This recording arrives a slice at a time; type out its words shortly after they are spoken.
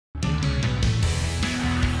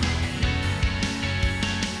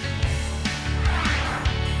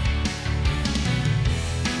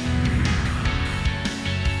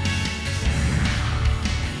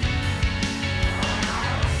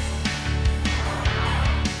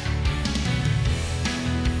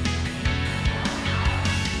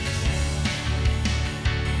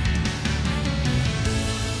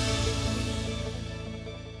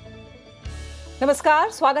नमस्कार,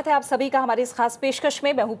 स्वागत है आप सभी का हमारी इस खास पेशकश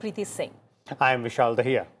में। मैं हूं प्रीति सिंह। आई एम विशाल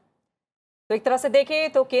दहिया। तो एक तरह से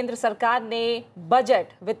देखें तो केंद्र सरकार ने बजट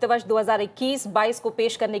वित्त वर्ष 2021-22 को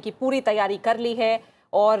पेश करने की पूरी तैयारी कर ली है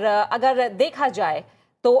और अगर देखा जाए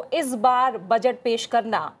तो इस बार बजट पेश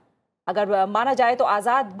करना अगर माना जाए तो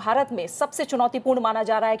आज़ाद भारत में सबसे चुनौतीपूर्ण माना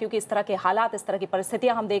जा रहा है, क्योंकि इस तरह के हालात, इस तरह की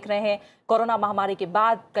परिस्थितियां हम देख रहे हैं। कोरोना महामारी के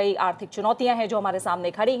बाद कई आर्थिक चुनौतियां हैं जो हमारे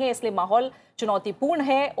सामने खड़ी हैं, इसलिए माहौल चुनौतीपूर्ण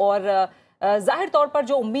है और जाहिर तौर पर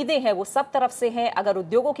जो उम्मीदें हैं वो सब तरफ से हैं। अगर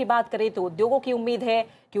उद्योगों की बात करें तो उद्योगों की उम्मीद है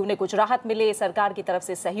कि उन्हें कुछ राहत मिले, सरकार की तरफ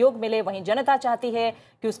से सहयोग मिले। वहीं जनता चाहती है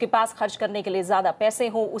कि उसके पास खर्च करने के लिए ज़्यादा पैसे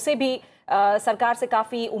हों, उसे भी सरकार से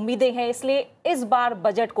काफ़ी उम्मीदें हैं। इसलिए इस बार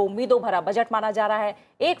बजट को उम्मीदों भरा बजट माना जा रहा है।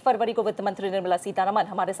 1 फरवरी को वित्त मंत्री निर्मला सीतारमण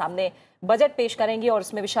हमारे सामने बजट पेश करेंगी और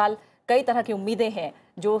उसमें विशाल कई तरह की उम्मीदें हैं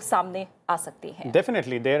जो सामने आ सकती हैं।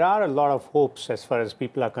 Definitely, there are a lot of hopes as far as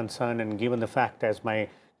people are concerned, and given the fact, as my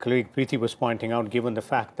colleague Preeti was pointing out, given the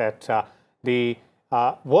fact that the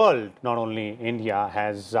world, not only India,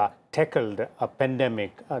 has tackled a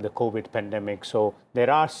pandemic, the COVID pandemic. So there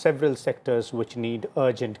are several sectors which need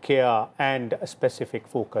urgent care and a specific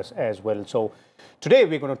focus as well. So today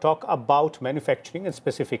we're going to talk about manufacturing and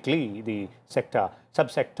specifically the sector,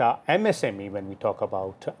 subsector MSME when we talk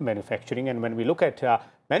about manufacturing. And when we look at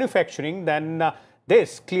manufacturing, then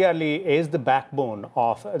this clearly is the backbone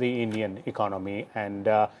of the Indian economy, and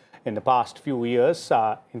in the past few years,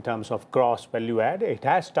 in terms of gross value add, it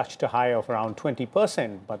has touched a high of around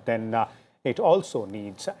 20%, but then it also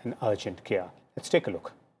needs an urgent care. Let's take a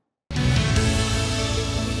look.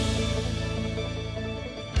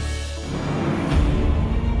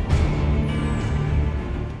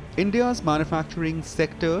 India's manufacturing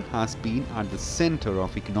sector has been at the center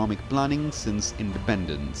of economic planning since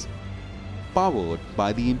independence. Powered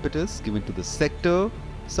by the impetus given to the sector,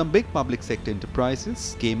 some big public sector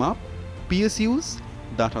enterprises came up, PSUs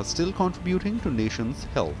that are still contributing to nation's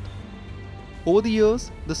health. Over the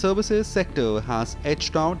years, the services sector has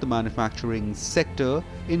edged out the manufacturing sector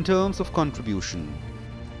in terms of contribution.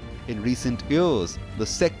 In recent years, the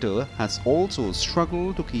sector has also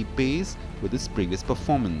struggled to keep pace with its previous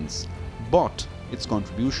performance, but its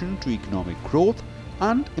contribution to economic growth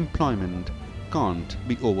and employment can't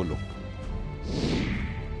be overlooked.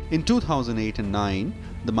 In 2008 and 9,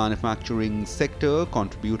 the manufacturing sector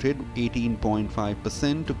contributed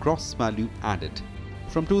 18.5% to gross value added.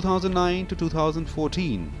 From 2009 to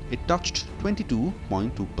 2014, it touched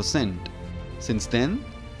 22.2%. Since then,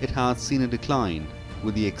 it has seen a decline,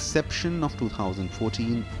 with the exception of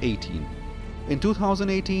 2014-18. In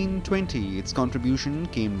 2018-20, its contribution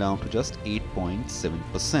came down to just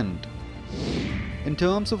 8.7%. In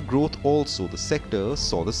terms of growth also, the sector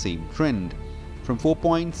saw the same trend. From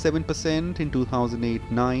 4.7% in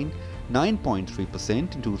 2008-9,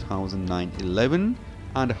 9.3% in 2009-11,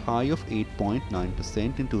 and a high of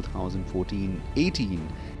 8.9% in 2014-18.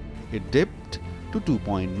 It dipped to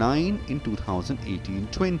 2.9% in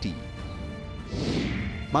 2018-20.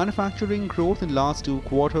 Manufacturing growth in last 2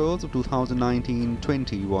 quarters of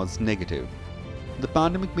 2019-20 was negative. The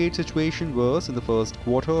pandemic made situation worse in the first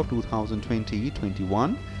quarter of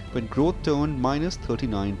 2020-21, when growth turned minus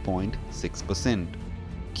 39.6%.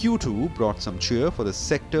 Q2 brought some cheer for the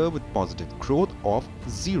sector with positive growth of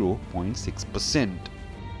 0.6%.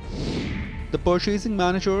 The Purchasing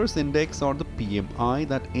Managers Index, or the PMI,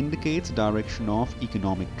 that indicates direction of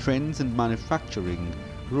economic trends in manufacturing,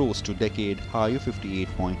 rose to decade high of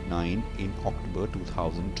 58.9 in October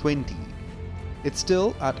 2020. It's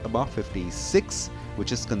still at above 56,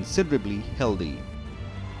 which is considerably healthy.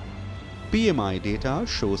 PMI data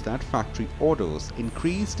shows that factory orders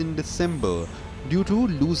increased in December due to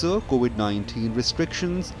looser COVID-19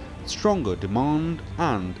 restrictions, stronger demand,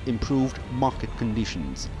 and improved market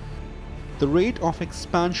conditions. The rate of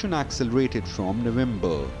expansion accelerated from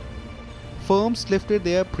November. Firms lifted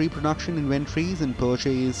their pre-production inventories and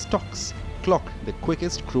purchase stocks, clocked the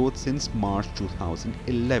quickest growth since March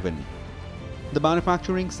 2011. The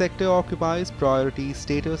manufacturing sector occupies priority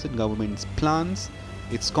status in government's plans.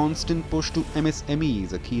 Its constant push to MSME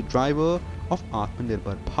is a key driver of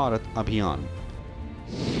Atmanirbhar Bharat Abhiyan.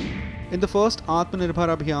 In the first Atmanirbhar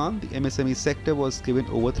Abhiyan, the MSME sector was given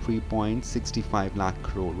over 3.65 lakh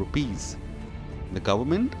crore rupees. The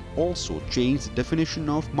government also changed the definition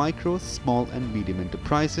of micro, small and medium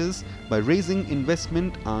enterprises by raising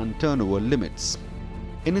investment and turnover limits.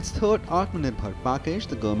 In its third Atmanirbhar package,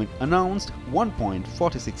 the government announced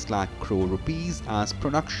 1.46 lakh crore rupees as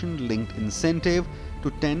production-linked incentive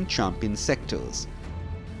to 10 champion sectors.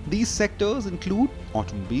 These sectors include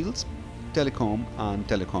automobiles, telecom and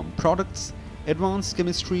telecom products, Advanced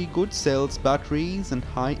Chemistry Good sells batteries and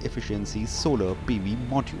high-efficiency solar PV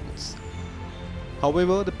modules.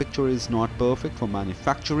 However, the picture is not perfect for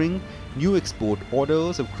manufacturing. New export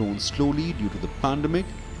orders have grown slowly due to the pandemic.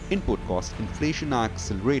 Input cost inflation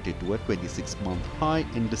accelerated to a 26-month high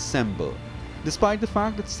in December. Despite the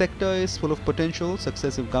fact that the sector is full of potential,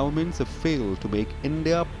 successive governments have failed to make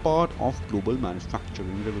India part of global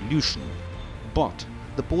manufacturing revolution. But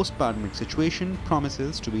the post-pandemic situation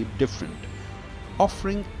promises to be different,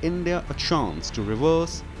 offering India a chance to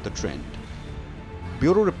reverse the trend.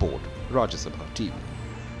 Bureau Report, Rajya Sabha TV।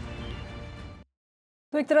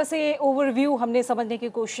 तो एक तरह से overview हमने समझने की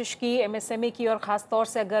कोशिश की MSME की, और ख़ास तौर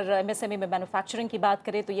से अगर एमएसएमई में मैन्युफैक्चरिंग की बात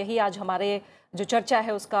करें तो यही आज हमारे जो चर्चा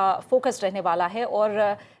है उसका फोकस रहने वाला है।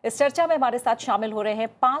 और इस चर्चा में हमारे साथ शामिल हो रहे हैं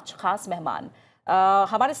 5 खास मेहमान।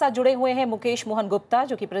 हमारे साथ जुड़े हुए हैं मुकेश मोहन गुप्ता,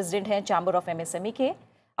 जो कि प्रेसिडेंट हैं चैम्बर ऑफ एमएसएमई के।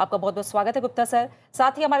 आपका बहुत बहुत स्वागत है गुप्ता सर।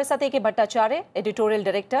 साथ ही हमारे साथ AK Bhattacharya, editorial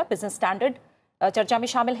director Business Standard, चर्चा में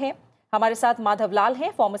शामिल हैं। हमारे साथ माधव लाल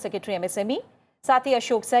हैं, फॉर्मर सेक्रेटरी एमएसएमई। साथ ही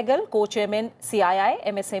अशोक सहगल, को चेयरमैन CII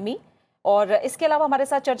एमएसएमई। और इसके अलावा हमारे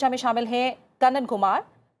साथ चर्चा में शामिल हैं Kannan Kumar,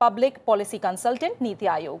 public policy consultant, Niti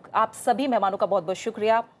Aayog. आप सभी मेहमानों का बहुत बहुत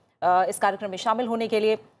शुक्रिया इस कार्यक्रम में शामिल होने के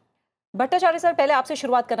लिए। भट्टाचार्य सर, पहले आपसे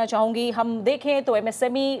शुरुआत करना चाहूँगी। हम देखें तो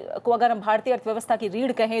एमएसएमई को अगर हम भारतीय अर्थव्यवस्था की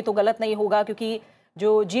रीढ़ कहें तो गलत नहीं होगा, क्योंकि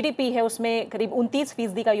जो GDP है उसमें करीब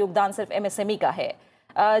 29% का योगदान सिर्फ एमएसएमई का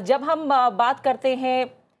है। जब हम बात करते हैं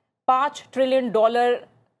 $5 ट्रिलियन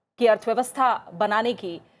की अर्थव्यवस्था बनाने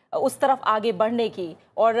की, उस तरफ आगे बढ़ने की,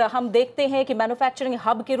 और हम देखते हैं कि मैन्युफैक्चरिंग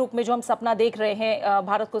हब के रूप में जो हम सपना देख रहे हैं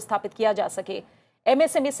भारत को स्थापित किया जा सके,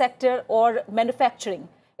 एमएसएमई सेक्टर और मैन्युफैक्चरिंग,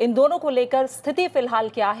 इन दोनों को लेकर स्थिति फिलहाल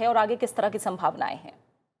क्या है और आगे किस तरह की संभावनाएं हैं?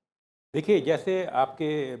 देखिए, जैसे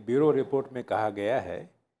आपके ब्यूरो रिपोर्ट में कहा गया है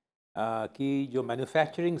कि जो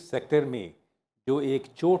मैन्युफैक्चरिंग सेक्टर में जो एक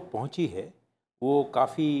चोट पहुंची है वो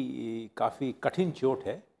काफ़ी कठिन चोट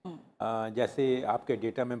है। जैसे आपके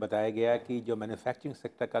डेटा में बताया गया कि जो मैन्युफैक्चरिंग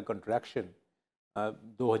सेक्टर का कंट्रैक्शन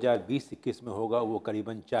 2020-21 में होगा वो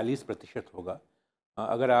करीबन 40% होगा।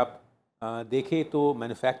 अगर आप देखें तो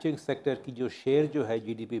मैन्युफैक्चरिंग सेक्टर की जो शेयर जो है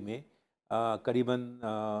GDP में करीबन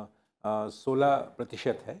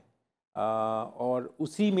 16% है। और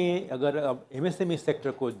उसी में अगर अब MSME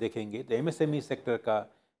सेक्टर को देखेंगे तो MSME सेक्टर का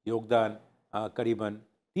योगदान करीबन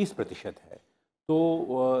 30% है। तो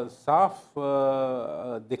साफ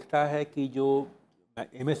दिखता है कि जो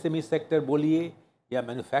MSME सेक्टर बोलिए या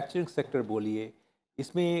मैन्युफैक्चरिंग सेक्टर बोलिए,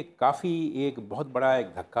 इसमें काफ़ी एक बहुत बड़ा एक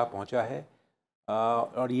धक्का पहुंचा है।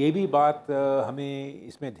 और ये भी बात हमें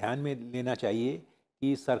इसमें ध्यान में लेना चाहिए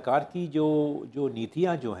कि सरकार की जो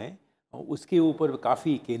नीतियां जो हैं उसके ऊपर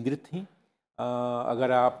काफ़ी केंद्रित थीं।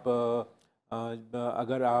 अगर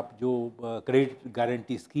आप जो क्रेडिट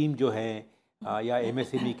गारंटी स्कीम जो है या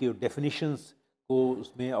MSME की डेफिनेशंस को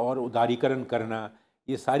उसमें और उदारीकरण करना,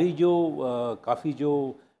 ये सारी जो काफ़ी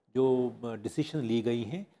जो डिसीजन ली गई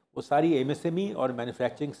हैं वो सारी MSME और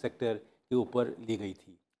मैन्युफैक्चरिंग सेक्टर के ऊपर ली गई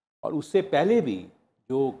थी। और उससे पहले भी,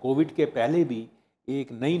 जो कोविड के पहले भी,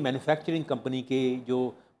 एक नई मैन्युफैक्चरिंग कंपनी के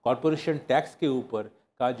जो कॉरपोरेशन टैक्स के ऊपर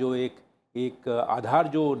का जो एक आधार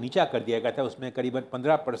जो नीचा कर दिया गया था, उसमें करीबन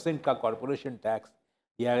 15% का कॉरपोरेशन टैक्स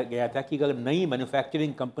दिया गया था कि अगर नई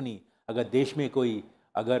मैन्युफैक्चरिंग कंपनी अगर देश में कोई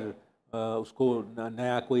अगर उसको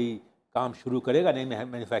नया कोई काम शुरू करेगा नई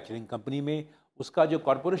मैन्युफैक्चरिंग कंपनी में, उसका जो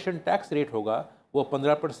कॉरपोरेशन टैक्स रेट होगा वो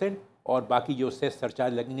 15% और बाकी जो सेस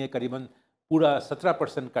सरचार्ज लगेंगे करीबन पूरा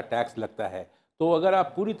 17% का टैक्स लगता है। तो अगर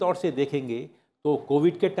आप पूरी तौर से देखेंगे तो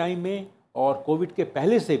कोविड के टाइम में और कोविड के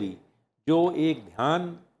पहले से भी जो एक ध्यान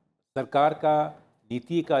सरकार का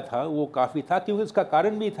नीति का था वो काफ़ी था, क्योंकि उसका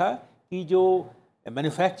कारण भी था कि जो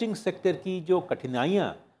मैन्युफैक्चरिंग सेक्टर की जो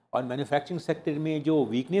कठिनाइयाँ और मैन्युफैक्चरिंग सेक्टर में जो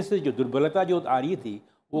वीकनेसेस, जो दुर्बलता जो आ रही थी,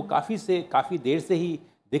 वो काफ़ी देर से ही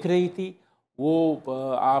दिख रही थी। वो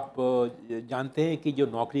आप जानते हैं कि जो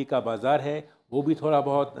नौकरी का बाज़ार है वो भी थोड़ा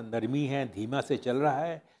बहुत नरमी है, धीमा से चल रहा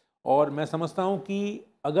है। और मैं समझता हूँ कि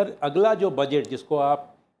अगर अगला जो बजट, जिसको आप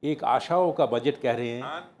एक आशाओं का बजट कह रहे हैं,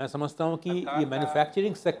 मैं समझता हूँ कि ये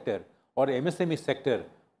मैन्युफैक्चरिंग सेक्टर और MSME सेक्टर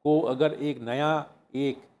को अगर एक नया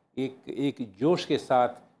एक जोश के साथ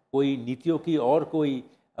कोई नीतियों की और कोई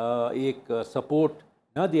एक सपोर्ट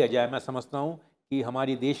न दिया जाए, मैं समझता हूँ कि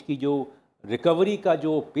हमारी देश की जो रिकवरी का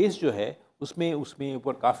जो पेस जो है उसमें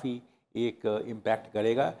ऊपर काफ़ी एक इम्पैक्ट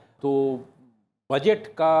करेगा। तो बजट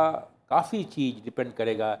का काफ़ी चीज़ डिपेंड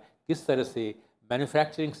करेगा किस तरह से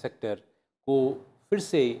मैन्युफैक्चरिंग सेक्टर को फिर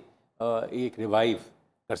से एक रिवाइव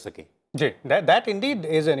कर सकें। That indeed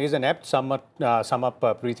is an apt sum up,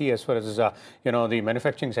 Preeti, as far as the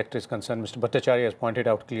manufacturing sector is concerned. Mr. Bhattacharya has pointed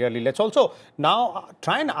out clearly. Let's also now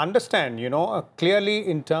try and understand, clearly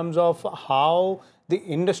in terms of how the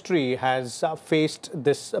industry has faced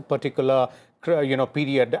this particular,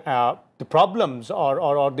 period, the problems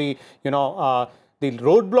or the, the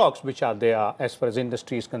roadblocks which are there as far as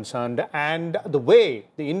industry is concerned, and the way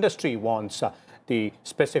the industry wants the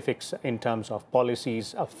specifics in terms of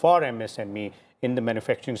policies for MSME in the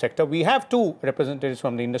manufacturing sector. We have two representatives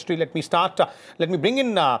from the industry. Let me start. Let me bring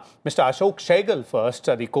in Mr. Ashok Sehgal first,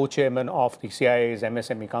 the co-chairman of the CII's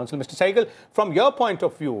MSME Council. Mr. Sehgal, from your point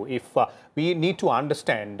of view, if we need to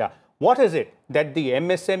understand what is it that the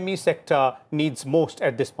MSME sector needs most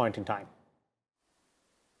at this point in time?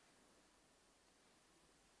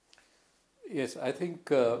 Yes, I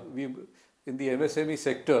think in the MSME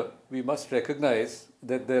sector, we must recognize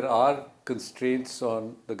that there are constraints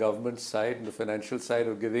on the government side and the financial side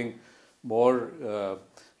of giving more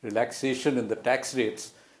relaxation in the tax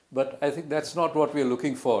rates. But I think that's not what we're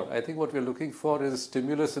looking for. I think what we're looking for is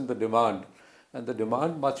stimulus in the demand. And the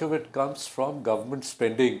demand, much of it comes from government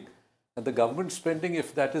spending. And the government spending,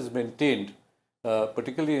 if that is maintained,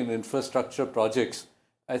 particularly in infrastructure projects,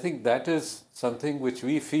 I think that is something which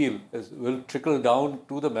we feel will trickle down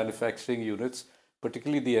to the manufacturing units,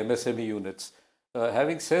 particularly the MSME units.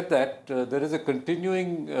 Having said that, there is a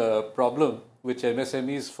continuing problem which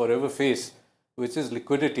MSMEs forever face, which is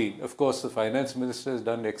liquidity. Of course, the finance minister has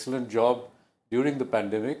done an excellent job during the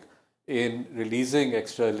pandemic in releasing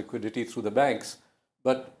extra liquidity through the banks.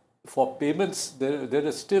 But for payments, there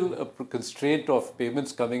is still a constraint of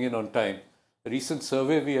payments coming in on time. A recent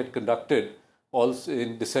survey we had conducted also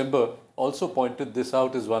in December also pointed this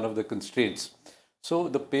out as one of the constraints. So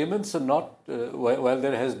the payments are not, while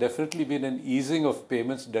there has definitely been an easing of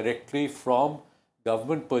payments directly from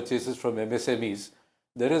government purchases from MSMEs,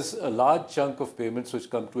 there is a large chunk of payments which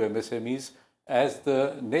come to MSMEs as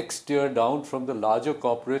the next tier down from the larger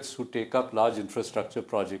corporates who take up large infrastructure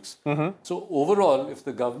projects. So overall, if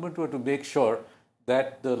the government were to make sure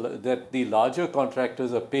that the larger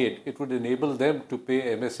contractors are paid, it would enable them to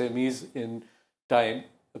pay MSMEs in time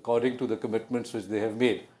according to the commitments which they have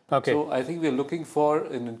made. Okay. So I think we're looking for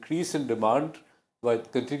an increase in demand by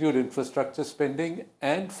continued infrastructure spending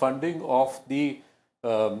and funding of the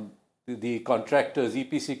contractors,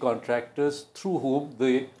 EPC contractors, through whom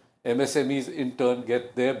the MSMEs in turn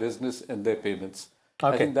get their business and their payments.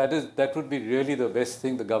 Okay. I think that would be really the best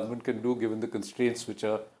thing the government can do given the constraints which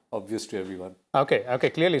are obvious to everyone.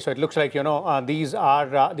 Okay, clearly. So it looks like, these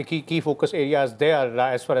are the key focus areas there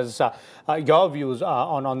as far as your views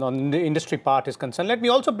on the industry part is concerned. Let me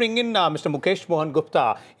also bring in Mr. Mukesh Mohan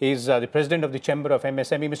Gupta. He's the president of the Chamber of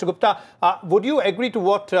MSME. Mr. Gupta, would you agree to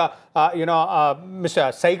what, Mr.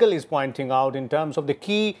 Sehgal is pointing out in terms of the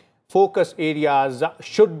key focus areas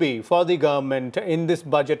should be for the government in this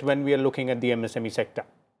budget when we are looking at the MSME sector?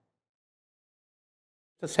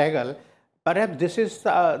 Mr. Sehgal, perhaps this is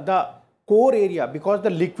the core area because the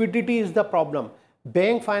liquidity is the problem.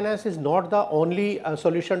 Bank finance is not the only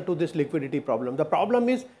solution to this liquidity problem. The problem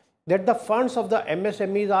is that the funds of the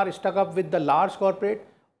MSMEs are stuck up with the large corporate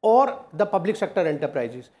or the public sector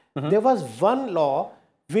enterprises. There was one law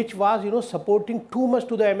which was supporting too much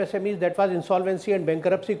to the MSMEs, that was Insolvency and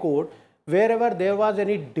Bankruptcy Code. Wherever there was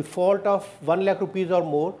any default of 1 lakh rupees or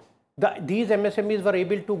more, these MSMEs were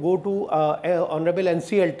able to go to honorable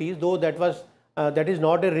NCLTs, though that is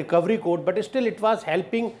not a recovery code, but still it was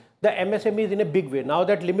helping the MSMEs in a big way. Now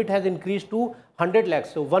that limit has increased to 100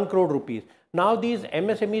 lakhs, so 1 crore rupees. Now these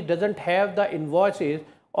MSMEs doesn't have the invoices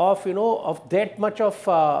of of that much of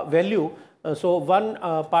value. So one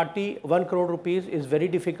party 1 crore rupees is very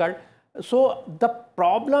difficult. So the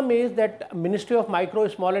problem is that Ministry of Micro,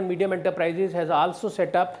 Small and Medium Enterprises has also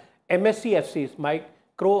set up MSCFCs,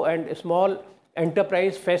 Micro and Small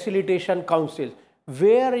Enterprise Facilitation Councils,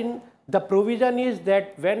 wherein the provision is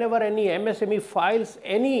that whenever any MSME files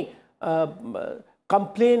any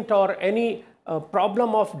complaint or any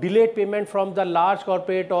problem of delayed payment from the large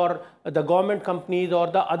corporate or the government companies or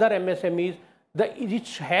the other MSMEs, it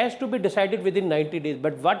has to be decided within 90 days.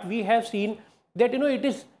 But what we have seen that it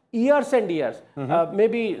is years and years.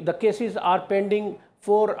 Maybe the cases are pending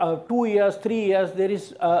for 2 years, 3 years. There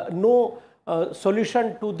is no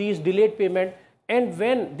solution to these delayed payment. And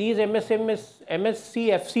when these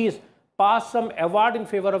MSCFCs pass some award in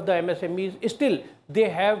favor of the MSMEs, still they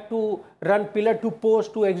have to run pillar to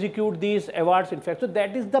post to execute these awards in fact. So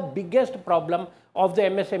that is the biggest problem of the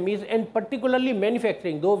MSMEs and particularly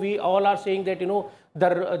manufacturing, though we all are saying that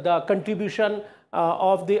the contribution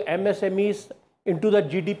of the MSMEs into the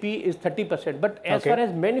GDP is 30%. But as far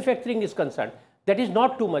as manufacturing is concerned, that is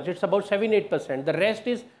not too much. It's about 7-8%. The rest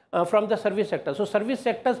is from the service sector. So service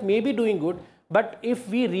sectors may be doing good, but if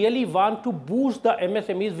we really want to boost the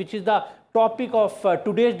MSMEs, which is the topic of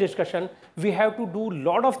today's discussion, we have to do a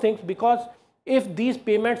lot of things, because if these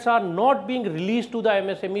payments are not being released to the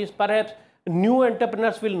MSMEs, perhaps new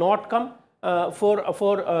entrepreneurs will not come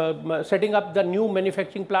for setting up the new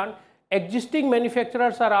manufacturing plant. Existing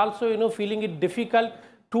manufacturers are also, feeling it difficult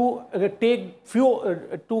to take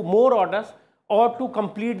to more orders or to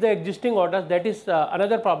complete the existing orders. That is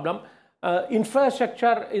another problem.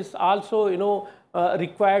 Infrastructure is also,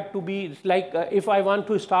 required to be like if I want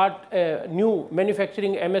to start a new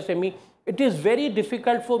manufacturing MSME, it is very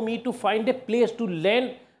difficult for me to find a place to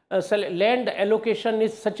land. Land allocation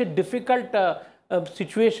is such a difficult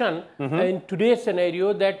situation in today's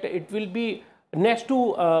scenario that it will be next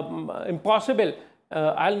to impossible.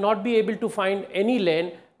 I'll not be able to find any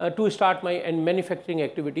land to start my manufacturing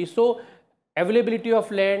activity. So availability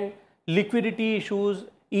of land, liquidity issues,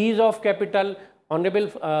 ease of capital. Honorable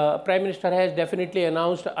Prime Minister has definitely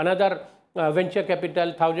announced another venture capital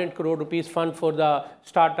 1,000 crore rupees fund for the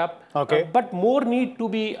startup. But more need to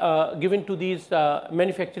be given to these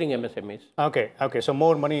manufacturing MSMEs. Okay. So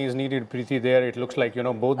more money is needed, Preeti, there. It looks like,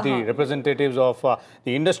 both the representatives of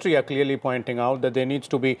the industry are clearly pointing out that there needs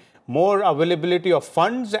to be more availability of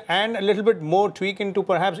funds and a little bit more tweak into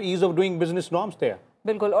perhaps ease of doing business norms there.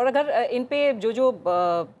 बिल्कुल। और अगर इन पे जो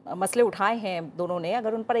मसले उठाए हैं दोनों ने,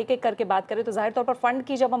 अगर उन पर एक एक करके बात करें तो जाहिर तौर पर फंड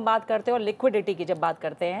की जब हम बात करते हैं और लिक्विडिटी की जब बात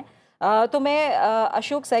करते हैं तो मैं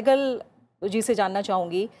अशोक सहगल जी से जानना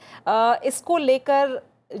चाहूँगी, इसको लेकर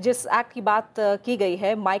जिस एक्ट की बात की गई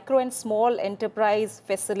है, micro and small enterprise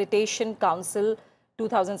facilitation council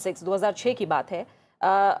 2006 की बात है,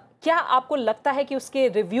 क्या आपको लगता है कि उसके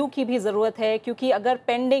रिव्यू की भी ज़रूरत है? क्योंकि अगर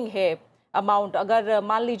पेंडिंग है अमाउंट, अगर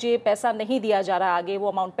मान लीजिए पैसा नहीं दिया जा रहा आगे,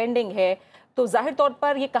 वो अमाउंट पेंडिंग है, तो जाहिर तौर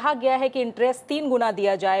पर ये कहा गया है कि इंटरेस्ट 3 गुना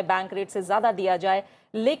दिया जाए, बैंक रेट से ज़्यादा दिया जाए,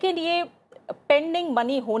 लेकिन ये पेंडिंग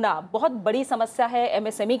मनी होना बहुत बड़ी समस्या है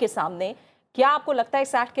एमएसएमई के सामने। क्या आपको लगता है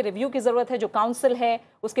इस एक्ट के रिव्यू की ज़रूरत है? जो काउंसिल है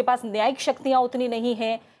उसके पास न्यायिक शक्तियाँ उतनी नहीं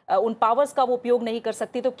हैं, उन पावर्स का वो उपयोग नहीं कर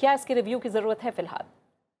सकती, तो क्या इसके रिव्यू की ज़रूरत है फिलहाल?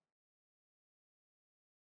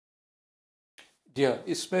 जी हाँ,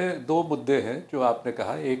 इसमें 2 मुद्दे हैं जो आपने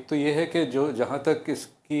कहा। एक तो ये है कि जो जहाँ तक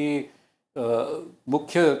इसकी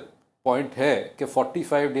मुख्य पॉइंट है कि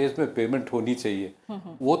 45 डेज़ में पेमेंट होनी चाहिए,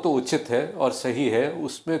 वो तो उचित है और सही है,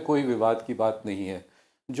 उसमें कोई विवाद की बात नहीं है।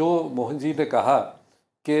 जो मोहन जी ने कहा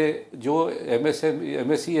कि जो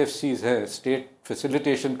MSEFCs हैं, स्टेट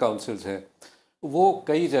फैसिलिटेशन काउंसिल्स हैं, वो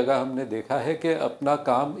कई जगह हमने देखा है कि अपना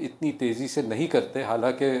काम इतनी तेज़ी से नहीं करते।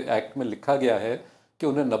 हालांकि एक्ट में लिखा गया है कि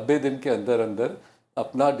उन्हें 90 दिन के अंदर अंदर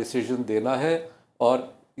अपना डिसीजन देना है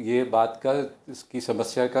और ये बात का, इसकी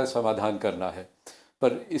समस्या का समाधान करना है,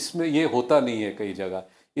 पर इसमें ये होता नहीं है कई जगह।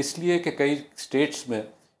 इसलिए कि कई स्टेट्स में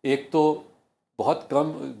एक तो बहुत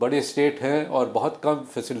कम बड़े स्टेट हैं और बहुत कम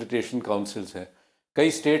फैसिलिटेशन काउंसिल्स हैं।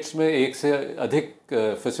 कई स्टेट्स में 1 से अधिक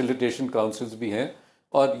फैसिलिटेशन काउंसिल्स भी हैं,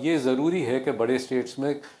 और ये ज़रूरी है कि बड़े स्टेट्स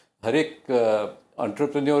में हर एक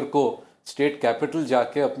एंटरप्रेन्योर को स्टेट कैपिटल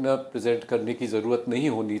जाके अपना प्रेजेंट करने की ज़रूरत नहीं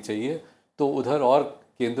होनी चाहिए, तो उधर और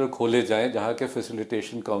केंद्र खोले जाएं जहाँ के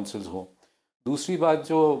फैसिलिटेशन काउंसिल्स हों। दूसरी बात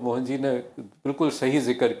जो मोहन जी ने बिल्कुल सही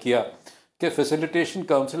जिक्र किया कि फैसिलिटेशन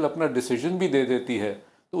काउंसिल अपना डिसीजन भी दे देती है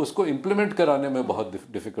तो उसको इम्प्लीमेंट कराने में बहुत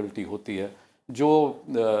डिफ़िकल्टी होती है। जो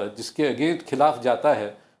जिसके अगेंस्ट खिलाफ जाता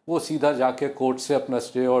है वो सीधा जाके कोर्ट से अपना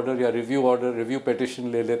स्टे ऑर्डर या रिव्यू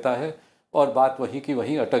पिटिशन ले लेता है और बात वहीं की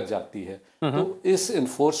वहीं अटक जाती है। तो इस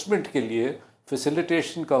इन्फोर्समेंट के लिए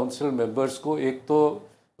फैसिलिटेशन काउंसिल मेंबर्स को एक तो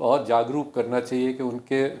और जागरूक करना चाहिए कि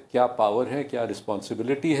उनके क्या पावर है, क्या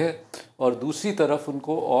रिस्पॉन्सिबिलिटी है, और दूसरी तरफ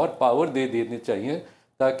उनको और पावर दे देनी चाहिए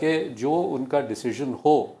ताकि जो उनका डिसीजन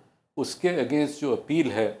हो उसके अगेंस्ट जो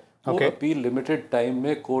अपील है वो अपील लिमिटेड टाइम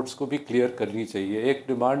में कोर्ट्स को भी क्लियर करनी चाहिए। एक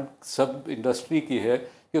डिमांड सब इंडस्ट्री की है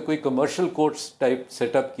कि कोई कमर्शियल कोर्ट्स टाइप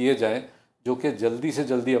सेटअप किए जाएं जो कि जल्दी से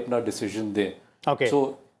जल्दी अपना डिसीजन दें।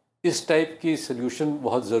 सो इस टाइप की सल्यूशन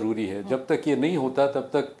बहुत ज़रूरी है। जब तक ये नहीं होता तब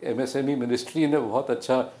तक MSME मिनिस्ट्री ने बहुत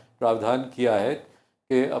अच्छा प्रावधान किया है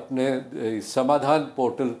कि अपने समाधान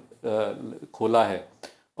पोर्टल खोला है,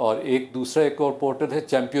 और एक और पोर्टल है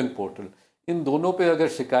चैम्पियन पोर्टल। इन दोनों पे अगर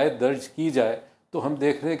शिकायत दर्ज की जाए तो हम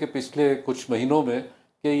देख रहे हैं कि पिछले कुछ महीनों में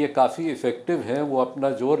कि ये काफ़ी इफ़ेक्टिव हैं, वो अपना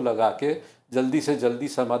जोर लगा के जल्दी से जल्दी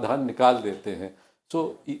समाधान निकाल देते हैं। सो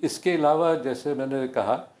इसके अलावा जैसे मैंने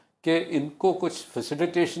कहा कि इनको कुछ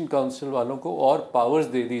फैसिलिटेशन काउंसिल वालों को और पावर्स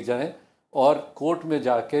दे दी जाएं और कोर्ट में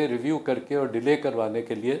जाके रिव्यू करके और डिले करवाने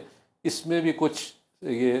के लिए इसमें भी कुछ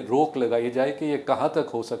ये रोक लगाई जाए कि ये कहाँ तक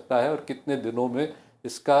हो सकता है और कितने दिनों में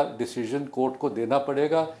इसका डिसीजन कोर्ट को देना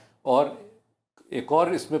पड़ेगा। और एक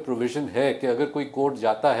और इसमें प्रोविज़न है कि अगर कोई कोर्ट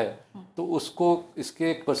जाता है तो उसको इसके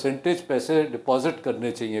एक परसेंटेज पैसे डिपॉजिट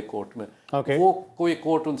करने चाहिए कोर्ट में। वो कोई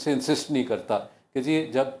कोर्ट उनसे इंसिस्ट नहीं करता कि जी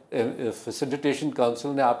जब फैसिलिटेशन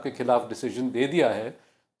काउंसिल ने आपके खिलाफ डिसीजन दे दिया है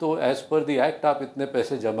तो एज़ पर द एक्ट आप इतने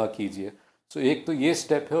पैसे जमा कीजिए। सो एक तो ये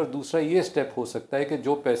स्टेप है, और दूसरा ये स्टेप हो सकता है कि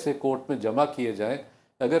जो पैसे कोर्ट में जमा किए जाएं,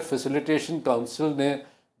 अगर फैसिलिटेशन काउंसिल ने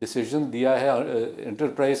डिसीजन दिया है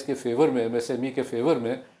एंटरप्राइज के फेवर में, एमएसएमई के फेवर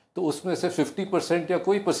में, तो उसमें से 50% या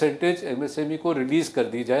कोई परसेंटेज एमएसएमई को रिलीज़ कर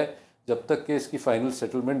दी जाए जब तक कि इसकी फाइनल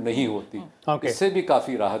सेटलमेंट नहीं होती। इससे भी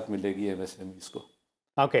काफ़ी राहत मिलेगी एमएसएमईज को।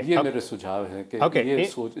 ये मेरे सुझाव हैं कि ये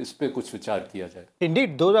सोच इस पे कुछ विचार किया जाए।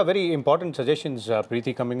 Indeed, those are very important suggestions,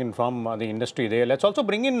 Preeti, coming in from the industry there. Let's also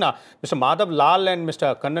bring in Mr. Madhav Lal and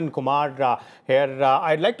Mr. Kannan Kumar here.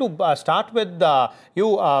 I'd like to start with you,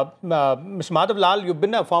 Mr. Madhav Lal. You've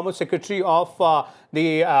been a former secretary of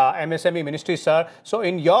the MSME ministry, sir. So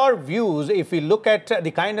in your views, if we look at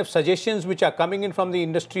the kind of suggestions which are coming in from the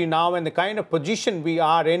industry now and the kind of position we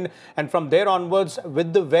are in, and from there onwards,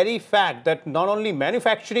 with the very fact that not only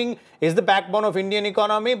manufacturing is the backbone of Indian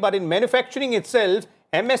economy, but in manufacturing itself,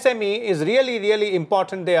 MSME is really, really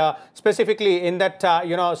important there, specifically in that,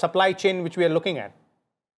 supply chain which we are looking at.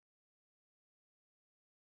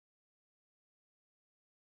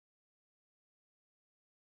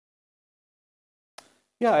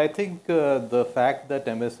 Yeah, I think the fact that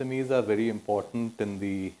MSMEs are very important in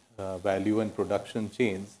the value and production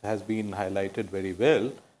chains has been highlighted very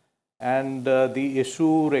well. And the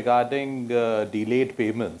issue regarding delayed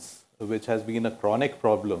payments, which has been a chronic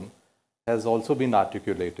problem, has also been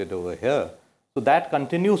articulated over here. So that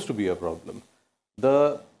continues to be a problem.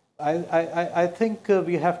 I think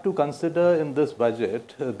we have to consider in this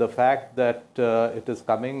budget the fact that it is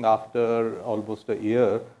coming after almost a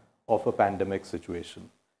year of a pandemic situation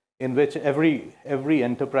in which every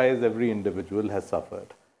enterprise, every individual has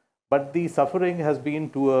suffered. But the suffering has been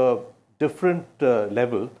to a different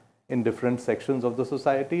level in different sections of the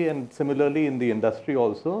society, and similarly in the industry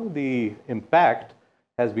also, the impact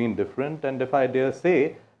has been different. And if I dare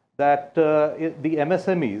say that the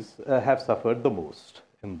MSMEs have suffered the most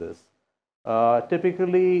in this.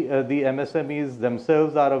 Typically, the MSMEs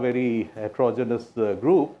themselves are a very heterogeneous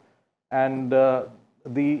group, and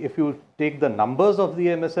if you take the numbers of the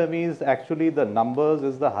MSMEs, actually the numbers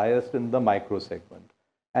is the highest in the micro segment.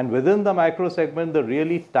 And within the micro segment, the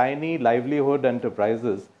really tiny livelihood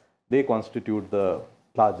enterprises, they constitute the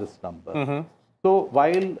largest number. Mm-hmm. So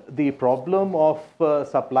while the problem of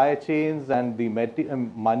supply chains and the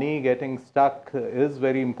money getting stuck is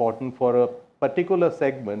very important for a particular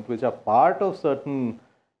segment, which are part of certain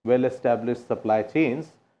well-established supply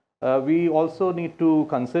chains, we also need to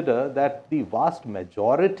consider that the vast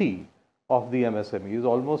majority of the MSMEs,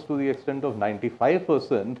 almost to the extent of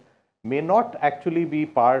 95%, may not actually be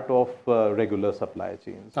part of regular supply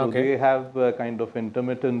chains. So they have a kind of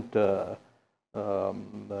intermittent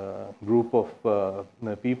group of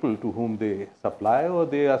people to whom they supply, or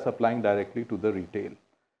they are supplying directly to the retail.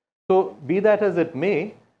 So be that as it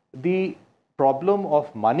may, the problem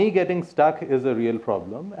of money getting stuck is a real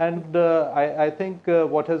problem, and I think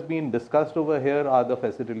what has been discussed over here are the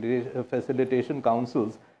facilitation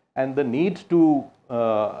councils and the need to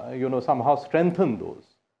somehow strengthen those.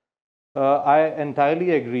 I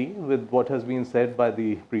entirely agree with what has been said by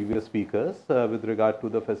the previous speakers with regard to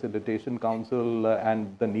the facilitation council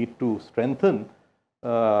and the need to strengthen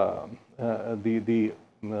the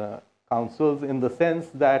councils in the sense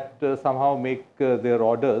that somehow make their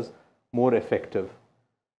orders more effective.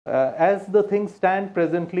 As the things stand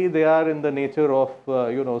presently, they are in the nature of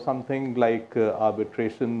something like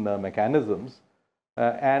arbitration mechanisms,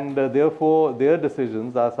 and therefore their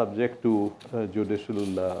decisions are subject to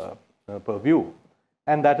judicial purview,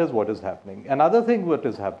 and that is what is happening. Another thing what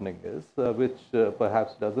is happening is, which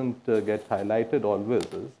perhaps doesn't get highlighted always,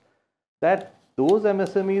 is that those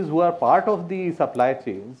MSMEs who are part of the supply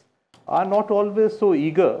chains are not always so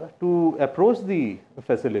eager to approach the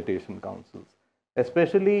facilitation councils,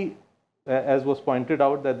 especially as was pointed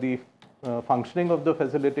out that the functioning of the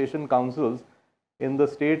facilitation councils in the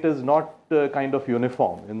state is not kind of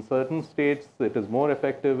uniform. In certain states it is more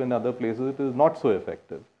effective, in other places it is not so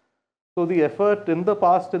effective. So the effort in the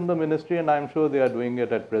past in the ministry, and I'm sure they are doing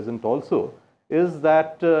it at present also, is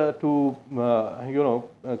that to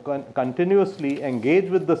continuously engage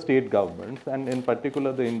with the state governments, and in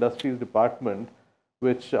particular the industries department,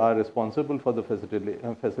 which are responsible for the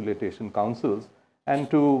facilitation councils, and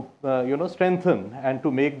to strengthen and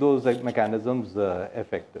to make those mechanisms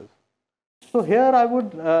effective. So here I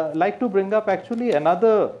would like to bring up actually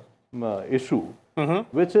another issue,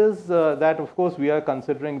 which is that of course we are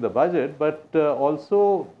considering the budget, but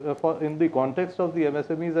also in the context of the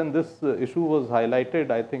MSMEs, and this issue was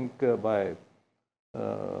highlighted, I think, by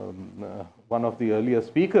one of the earlier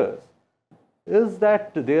speakers, is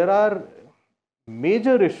that there are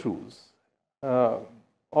major issues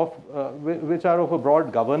which are of a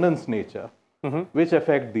broad governance nature, which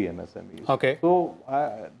affect the MSMEs. Okay. So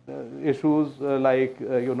issues like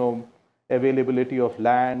availability of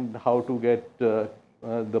land, how to get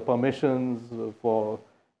the permissions for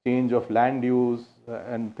change of land use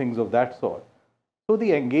and things of that sort. So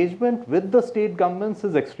the engagement with the state governments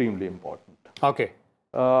is extremely important. Okay.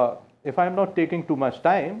 If I'm not taking too much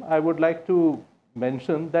time, I would like to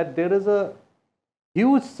mention that there is a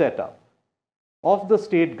huge setup of the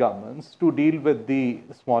state governments to deal with the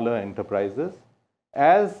smaller enterprises,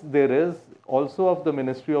 as there is also of the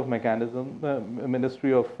Ministry of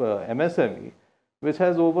Ministry of MSME, which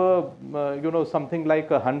has over something like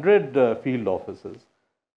 100 field offices.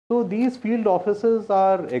 So these field offices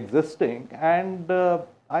are existing, and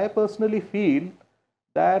I personally feel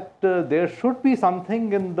that there should be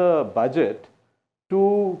something in the budget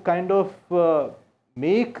to kind of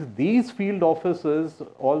make these field offices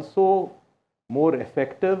also more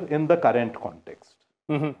effective in the current context.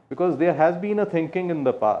 Because there has been a thinking in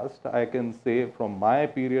the past, I can say from my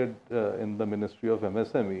period in the Ministry of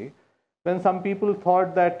MSME, when some people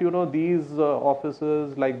thought that these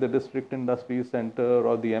offices like the District Industry Center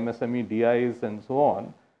or the MSME DIs and so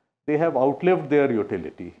on, they have outlived their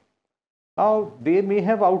utility. Now, they may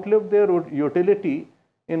have outlived their utility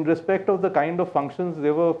in respect of the kind of functions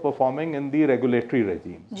they were performing in the regulatory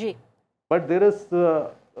regimes. But there is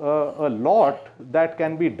a lot that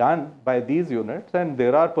can be done by these units, and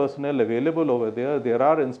there are personnel available over there. There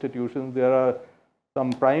are institutions. There are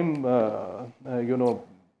some prime,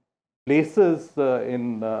 places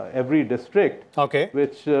in every district,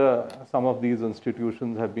 which some of these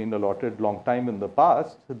institutions have been allotted long time in the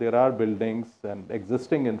past. There are buildings and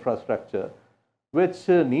existing infrastructure which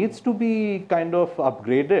needs to be kind of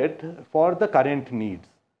upgraded for the current needs.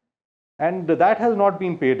 And that has not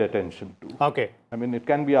been paid attention to. Okay. I mean, it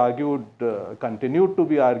can be argued, continued to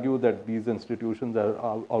be argued that these institutions are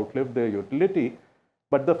outlived their utility,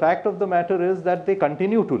 but the fact of the matter is that they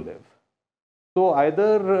continue to live. So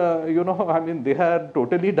either, I mean, they are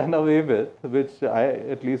totally done away with, which I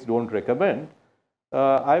at least don't recommend.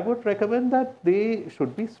 I would recommend that they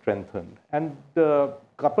should be strengthened. And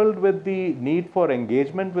coupled with the need for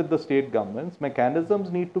engagement with the state governments,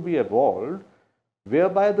 mechanisms need to be evolved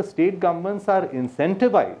whereby the state governments are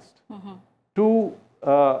incentivized to,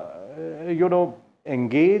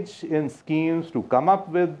 engage in schemes, to come up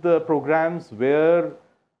with programs where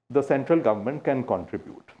the central government can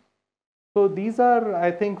contribute. So these are,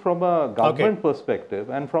 I think, from a government perspective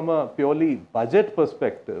and from a purely budget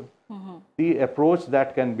perspective, the approach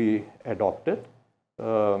that can be adopted.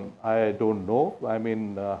 I don't know, I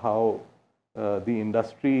mean, how the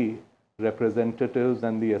industry representatives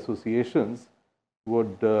and the associations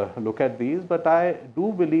would look at these, but I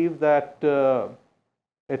do believe that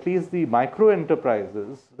at least the micro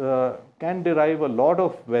enterprises can derive a lot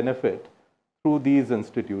of benefit through these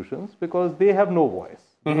institutions because they have no voice.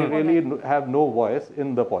 They really have no voice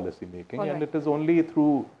in the policy making, and it is only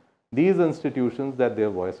through these institutions that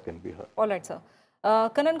their voice can be heard. All right, sir.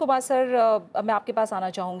 Kanan Kumar sir, मैं आपके पास आना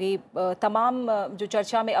चाहूँगी। तमाम जो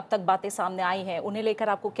चर्चा में अब तक बातें सामने आई हैं, उन्हें लेकर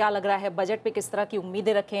आपको क्या लग रहा है? बजट पे किस तरह की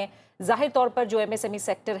उम्मीदें रखें? जाहिर तौर पर जो एमएसएमई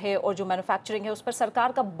सेक्टर है और जो मैन्युफैक्चरिंग है, उस पर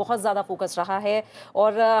सरकार का बहुत ज़्यादा फोकस रहा है,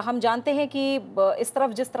 और हम जानते हैं कि इस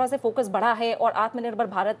तरफ जिस तरह से फोकस बढ़ा है और आत्मनिर्भर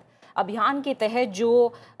भारत अभियान के तहत जो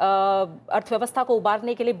अर्थव्यवस्था को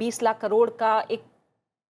उबारने के लिए 20 लाख करोड़ का एक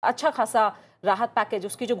अच्छा खासा राहत पैकेज,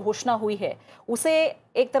 उसकी जो घोषणा हुई है, उसे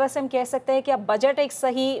एक तरह से हम कह सकते हैं कि अब बजट एक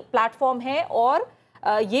सही प्लेटफॉर्म है और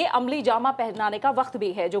ये अमली जामा पहनाने का वक्त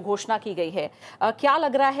भी है जो घोषणा की गई है। क्या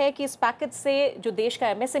लग रहा है कि इस पैकेज से जो देश का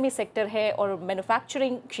एमएसएमई सेक्टर है और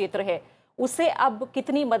मैन्युफैक्चरिंग क्षेत्र है, उसे अब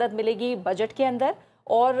कितनी मदद मिलेगी बजट के अंदर?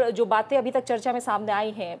 और जो बातें अभी तक चर्चा में सामने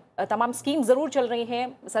आई हैं, तमाम स्कीम ज़रूर चल रही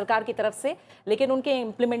हैं सरकार की तरफ से, लेकिन उनके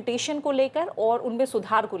इम्प्लीमेंटेशन को लेकर और उनमें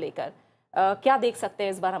सुधार को लेकर क्या देख सकते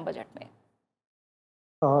हैं इस बार हम बजट में?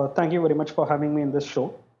 Thank you very much for having me in this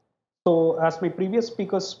show. So, as my previous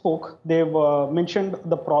speakers spoke, they've mentioned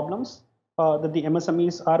the problems that the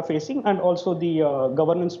MSMEs are facing and also the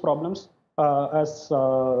governance problems as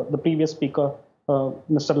the previous speaker,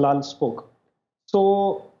 Mr. Lal, spoke.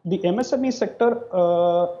 So, the MSME sector,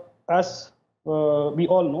 as we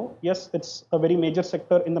all know, yes, it's a very major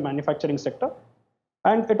sector in the manufacturing sector.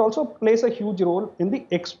 And it also plays a huge role in the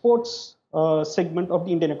exports segment of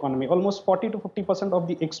the Indian economy. Almost 40 to 50% of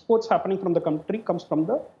the exports happening from the country comes from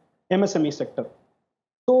the MSME sector.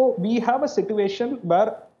 So we have a situation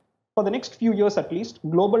where for the next few years at least,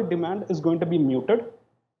 global demand is going to be muted,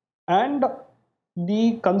 and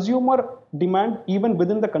the consumer demand even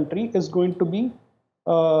within the country is going to be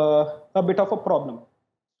a bit of a problem.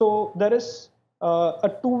 So there is a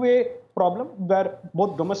two-way problem where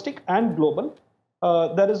both domestic and global,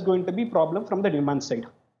 there is going to be problem from the demand side.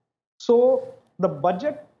 So the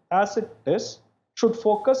budget as it is should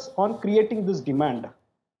focus on creating this demand.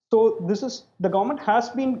 So this is, the government has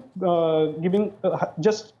been giving,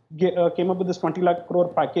 came up with this 20 lakh crore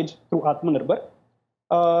package through Atmanirbhar.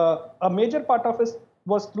 A major part of it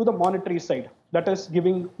was through the monetary side, that is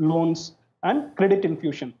giving loans and credit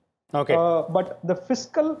infusion. Okay. But the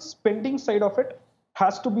fiscal spending side of it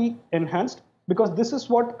has to be enhanced, because this is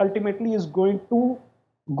what ultimately is going to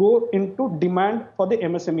go into demand for the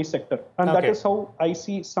MSME sector. And that is how I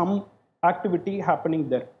see some activity happening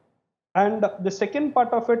there. And the second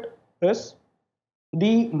part of it is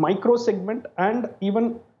the micro segment, and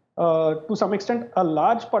even to some extent a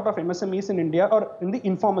large part of MSMEs in India or in the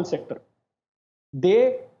informal sector.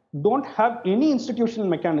 They don't have any institutional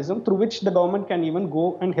mechanism through which the government can even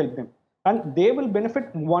go and help them. And they will benefit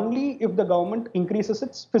only if the government increases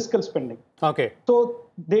its fiscal spending. Okay. So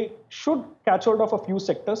they should catch hold of a few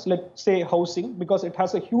sectors, let's say housing, because it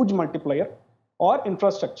has a huge multiplier, or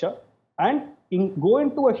infrastructure, and go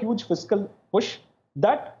into a huge fiscal push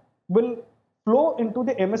that will flow into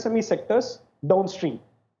the MSME sectors downstream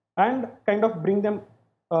and kind of bring them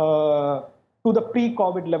to the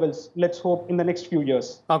pre-COVID levels, let's hope, in the next few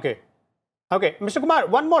years. Okay. Okay, Mr. Kumar,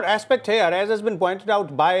 one more aspect here, as has been pointed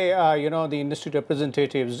out by the industry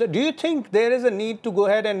representatives. Do you think there is a need to go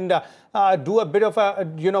ahead and do a bit of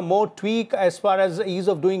a more tweak as far as ease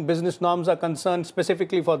of doing business norms are concerned,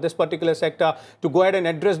 specifically for this particular sector, to go ahead and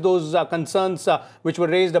address those concerns which were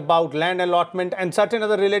raised about land allotment and certain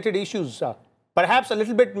other related issues? Perhaps a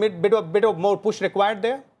little bit of more push required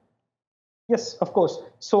there? Yes, of course.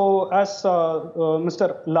 So as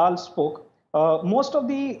Mr. Lal spoke, most of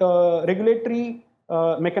the regulatory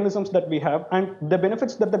mechanisms that we have and the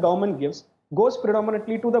benefits that the government gives goes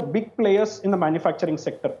predominantly to the big players in the manufacturing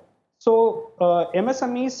sector. So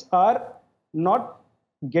MSMEs are not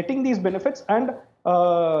getting these benefits and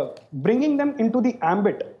bringing them into the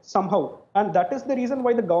ambit somehow. And that is the reason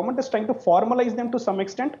why the government is trying to formalize them to some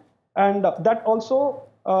extent. And that also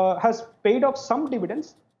has paid off some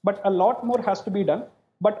dividends, but a lot more has to be done.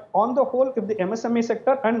 But on the whole, if the MSME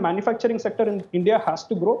sector and manufacturing sector in India has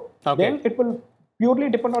to grow, then it will purely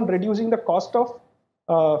depend on reducing the cost of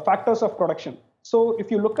factors of production. So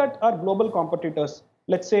if you look at our global competitors,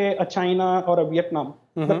 let's say a China or a Vietnam,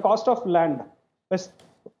 the cost of land is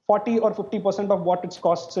 40 or 50% of what it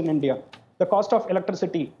costs in India. The cost of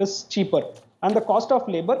electricity is cheaper. And the cost of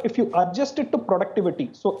labor, if you adjust it to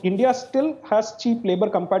productivity, so India still has cheap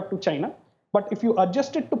labor compared to China. But if you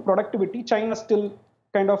adjust it to productivity, China still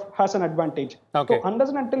kind of has an advantage. Okay. So unless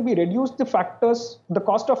and until we reduce the factors, the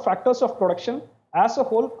cost of factors of production as a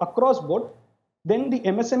whole across board, then the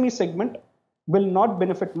MSME segment will not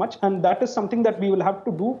benefit much. And that is something that we will have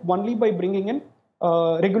to do only by bringing in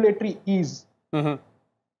regulatory ease.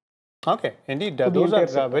 Okay, indeed. Those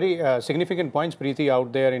are very significant points, Preeti,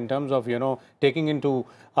 out there in terms of, taking into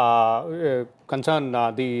concern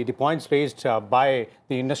the points raised by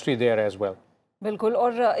the industry there as well. बिल्कुल,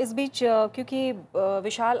 और इस बीच क्योंकि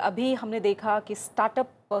विशाल अभी हमने देखा कि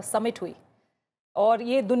startup summit हुई और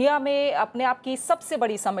ये दुनिया में अपने आप की सबसे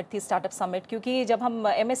बड़ी समिट थी, स्टार्टअप समिट, क्योंकि जब हम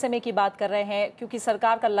एमएसएमई की बात कर रहे हैं, क्योंकि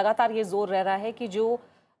सरकार का लगातार ये जोर रह रहा है कि जो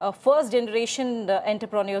फर्स्ट जनरेशन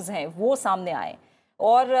एंटरप्रेन्योर्स हैं वो सामने आए।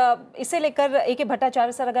 और इसे लेकर ए.के.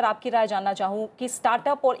 भट्टाचार्य सर, अगर आपकी राय जानना चाहूँ कि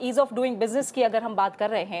स्टार्टअप और ईज़ ऑफ डूइंग बिजनेस की अगर हम बात कर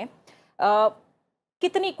रहे हैं,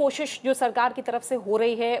 कितनी कोशिश जो सरकार की तरफ से हो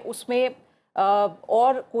रही है उसमें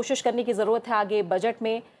और कोशिश करने की ज़रूरत है आगे बजट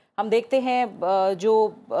में। हम देखते हैं जो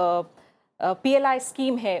PLI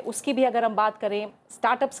स्कीम है उसकी भी अगर हम बात करें,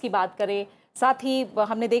 स्टार्टअप्स की बात करें, साथ ही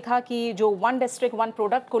हमने देखा कि जो वन डिस्ट्रिक्ट वन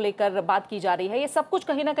प्रोडक्ट को लेकर बात की जा रही है, ये सब कुछ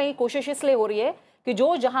कहीं ना कहीं कोशिश इसलिए हो रही है कि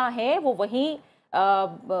जो जहां है वो वहीं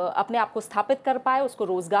अपने आप को स्थापित कर पाए, उसको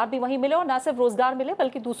रोज़गार भी वहीं मिले और ना सिर्फ रोज़गार मिले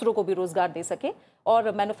बल्कि दूसरों को भी रोज़गार दे सके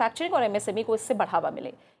और मैन्युफैक्चरिंग और MSME को इससे बढ़ावा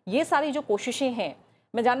मिले। ये सारी जो कोशिशें हैं,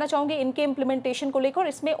 मैं जानना चाहूँगी इनके इम्प्लीमेंटेशन को लेकर,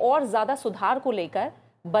 इसमें और ज़्यादा सुधार को लेकर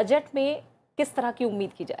बजट में किस तरह की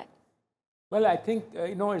उम्मीद की जाए? Well, I think,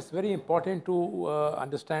 it's very important to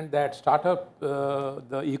understand that startup,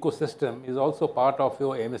 the ecosystem is also part of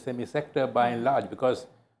your MSME sector by and large, because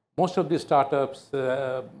most of these startups,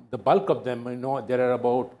 the bulk of them, there are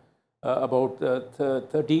about about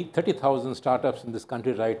 30,000 startups in this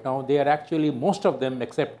country right now. They are actually, most of them,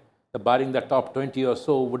 except barring the top 20 or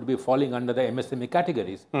so, would be falling under the MSME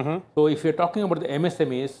categories. So if you're talking about the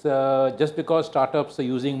MSMEs, just because startups are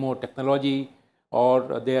using more technology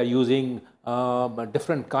or they are using a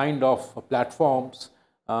different kind of platforms,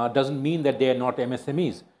 doesn't mean that they are not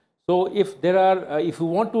MSMEs. So if there are, if you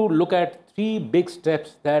want to look at 3 big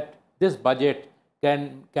steps that this budget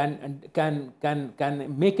can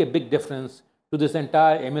make a big difference to this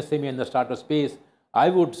entire MSME and the startup space, I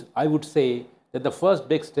would say that the first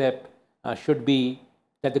big step should be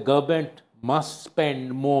that the government must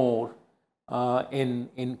spend more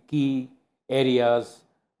in key areas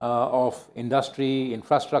of industry,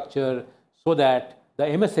 infrastructure, so that the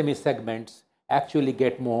MSME segments actually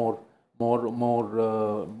get more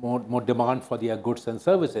demand for their goods and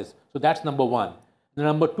services. So that's number one.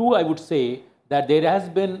 Number two, I would say that there has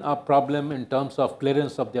been a problem in terms of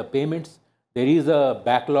clearance of their payments. There is a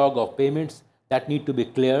backlog of payments that need to be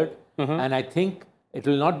cleared. And I think it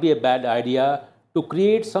will not be a bad idea to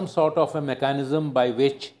create some sort of a mechanism by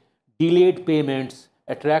which delayed payments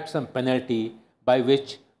attract some penalty, by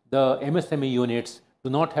which the MSME units do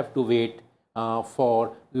not have to wait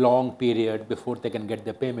for long period before they can get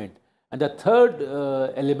their payment. And the third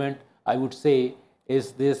element I would say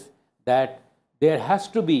is this, that there has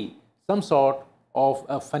to be some sort of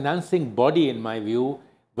a financing body, in my view,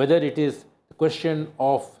 whether it is a question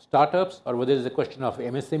of startups or whether it is a question of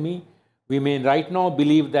MSME. We may right now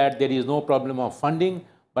believe that there is no problem of funding,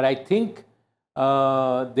 but I think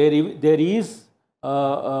there is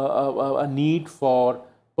a need for,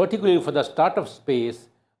 particularly for the startup space,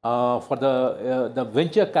 for the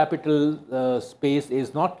venture capital space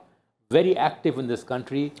is not very active in this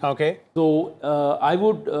country. Okay. So I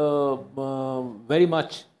would very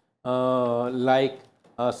much like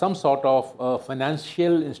some sort of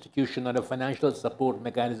financial institution or a financial support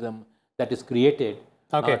mechanism that is created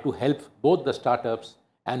to help both the startups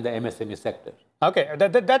and the MSME sector. Okay,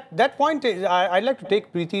 that point is, I'd like to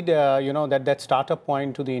take Preeti, that startup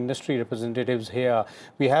point to the industry representatives here.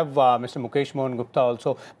 We have Mr. Mukesh Mohan Gupta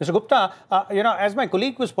also. Mr. Gupta, as my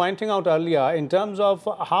colleague was pointing out earlier, in terms of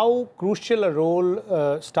how crucial a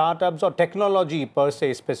role startups or technology per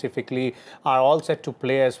se specifically are all set to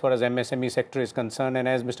play as far as MSME sector is concerned, and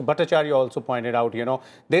as Mr. Bhattacharya also pointed out,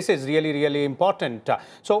 this is really, really important.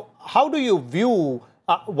 So how do you view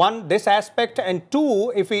one, this aspect, and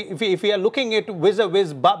two, if we are looking at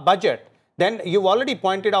vis-a-vis budget, then you've already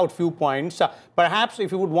pointed out few points. Perhaps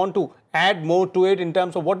if you would want to add more to it in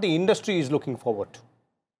terms of what the industry is looking forward to.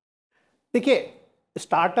 देखिए,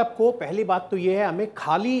 startup को पहली बात तो ये है, हमें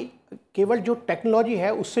खाली केवल जो टेक्नोलॉजी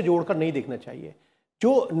है उससे जोड़कर नहीं देखना चाहिए.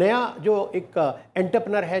 जो नया जो एक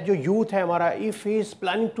एंटरप्रेन्योर है, जो यूथ है हमारा, if he is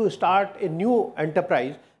planning to start a new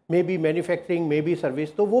enterprise, may be manufacturing, may be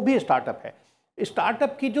service, तो वो भी स्टार्टअप है.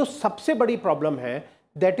 स्टार्टअप की जो सबसे बड़ी प्रॉब्लम है,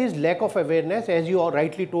 that is lack of awareness, as you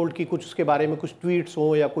rightly told कि कुछ उसके बारे में कुछ ट्वीट्स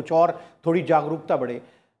हों या कुछ और थोड़ी जागरूकता बढ़े.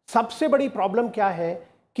 सबसे बड़ी प्रॉब्लम क्या है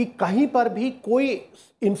कि कहीं पर भी कोई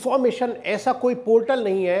इंफॉर्मेशन, ऐसा कोई पोर्टल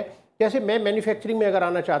नहीं है. जैसे मैं मैन्युफैक्चरिंग में अगर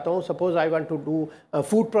आना चाहता हूँ, suppose I want to do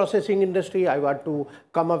food processing industry, I want to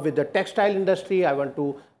come up with the textile industry, I want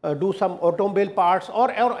to do some automobile parts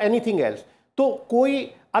और एनीथिंग एल्स, तो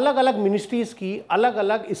कोई अलग अलग मिनिस्ट्रीज़ की अलग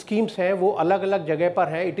अलग स्कीम्स हैं, वो अलग अलग जगह पर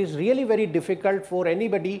हैं. It is really very difficult for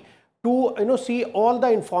anybody to see all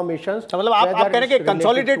the information. मतलब आप कह रहे हैं कि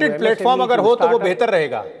कंसोलिडेटेड प्लेटफॉर्म अगर हो तो वो बेहतर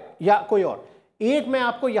रहेगा, या कोई और एक. मैं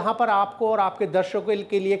आपको यहाँ पर आपको और आपके दर्शकों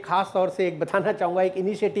के लिए खास तौर से एक बताना चाहूँगा. एक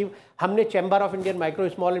इनिशिएटिव हमने chamber of Indian micro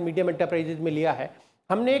small and medium enterprises में लिया है.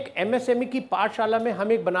 हमने एक MSME की पाठशाला में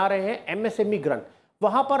हम एक बना रहे हैं MSME ग्रंथ.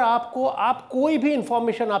 वहाँ पर आपको आप कोई भी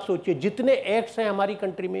इंफॉर्मेशन आप सोचिए, जितने एक्ट्स हैं हमारी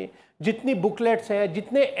कंट्री में, जितनी बुकलेट्स हैं,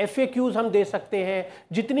 जितने FAQs हम दे सकते हैं,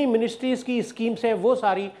 जितनी मिनिस्ट्रीज़ की स्कीम्स हैं, वो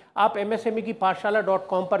सारी आप MSME की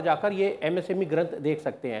पाठशाला.com पर जाकर ये MSME ग्रंथ देख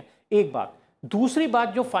सकते हैं. एक बात. दूसरी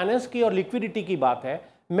बात, जो फाइनेंस की और लिक्विडिटी की बात है,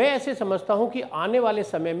 मैं ऐसे समझता हूँ कि आने वाले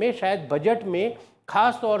समय में शायद बजट में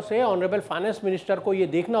खास तौर से ऑनरेबल फाइनेंस मिनिस्टर को ये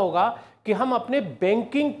देखना होगा कि हम अपने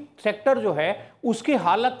बैंकिंग सेक्टर जो है उसकी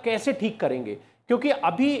हालत कैसे ठीक करेंगे. क्योंकि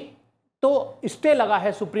अभी तो स्टे लगा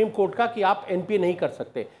है सुप्रीम कोर्ट का कि आप NPA नहीं कर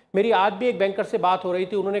सकते. मेरी आज भी एक बैंकर से बात हो रही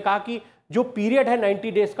थी, उन्होंने कहा कि जो पीरियड है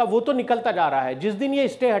 90 डेज का वो तो निकलता जा रहा है, जिस दिन ये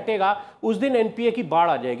स्टे हटेगा उस दिन NPA की बाढ़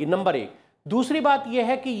आ जाएगी. नंबर एक. दूसरी बात यह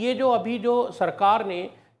है कि ये जो अभी जो सरकार ने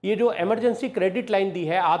ये जो इमरजेंसी क्रेडिट लाइन दी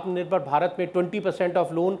है आत्मनिर्भर भारत में, 20%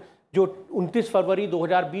 ऑफ लोन जो 29 फरवरी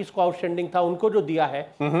 2020 को आउटस्टैंडिंग था उनको जो दिया है,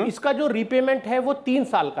 इसका जो रीपेमेंट है वो 3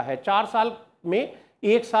 साल का है. 4 साल में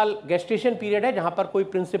 1 साल गेस्टेशन पीरियड है जहां पर कोई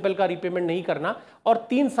प्रिंसिपल का रीपेमेंट नहीं करना, और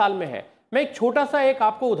 3 साल में है. मैं एक छोटा सा एक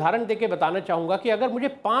आपको उदाहरण देके बताना चाहूँगा कि अगर मुझे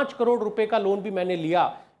 5 करोड़ रुपए का लोन भी मैंने लिया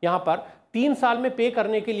यहाँ पर 3 साल में पे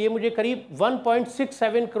करने के लिए मुझे करीब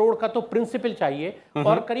 1.67 करोड़ का तो प्रिंसिपल चाहिए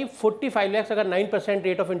और करीब 45 लाख अगर 9%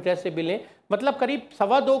 रेट ऑफ इंटरेस्ट से बिलें, मतलब करीब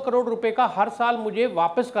 2.25 करोड़ रुपए का हर साल मुझे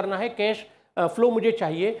वापस करना है, कैश फ्लो मुझे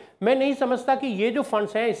चाहिए। मैं नहीं समझता कि ये जो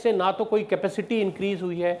फंड्स हैं इससे ना तो कोई कैपेसिटी इंक्रीज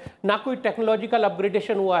हुई है, ना कोई टेक्नोलॉजिकल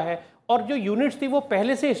अपग्रेडेशन हुआ है, और जो यूनिट्स थी वो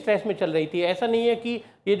पहले से स्ट्रेस में चल रही थी। ऐसा नहीं है कि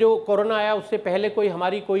ये जो कोरोना आया उससे पहले कोई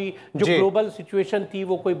हमारी कोई जो ग्लोबल सिचुएशन थी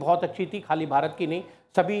वो कोई बहुत अच्छी थी, खाली भारत की नहीं,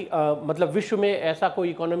 सभी मतलब विश्व में ऐसा कोई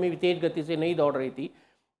इकोनॉमी तेज गति से नहीं दौड़ रही थी।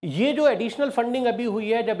 ये जो एडिशनल फंडिंग अभी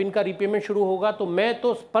हुई है, जब इनका रिपेमेंट शुरू होगा तो मैं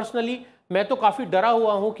तो पर्सनली मैं तो काफ़ी डरा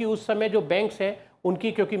हुआ हूँ कि उस समय जो बैंक्स हैं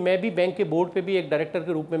उनकी, क्योंकि मैं भी बैंक के बोर्ड पे भी एक डायरेक्टर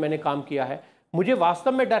के रूप में मैंने काम किया है, मुझे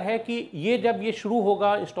वास्तव में डर है कि ये जब ये शुरू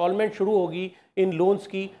होगा, इंस्टॉलमेंट शुरू होगी इन लोन्स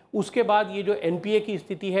की, उसके बाद ये जो एनपीए की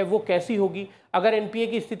स्थिति है वो कैसी होगी। अगर एनपीए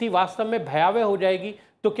की स्थिति वास्तव में भयावह हो जाएगी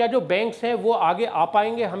तो क्या जो बैंक्स हैं वो आगे आ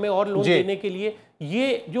पाएंगे हमें और लोन देने के लिए?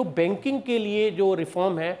 ये जो बैंकिंग के लिए जो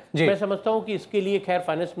रिफॉर्म है, मैं समझता हूं कि इसके लिए खैर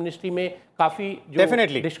फाइनेंस मिनिस्ट्री में काफ़ी जो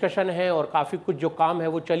डिस्कशन है और काफ़ी कुछ जो काम है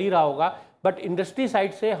वो चल ही रहा होगा, बट इंडस्ट्री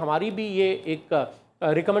साइड से हमारी भी ये एक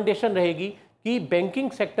रिकमेंडेशन रहेगी कि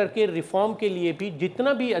बैंकिंग सेक्टर के रिफॉर्म के लिए भी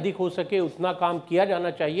जितना भी अधिक हो सके उतना काम किया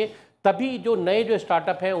जाना चाहिए, तभी जो नए जो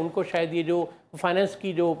स्टार्टअप हैं उनको शायद ये जो फाइनेंस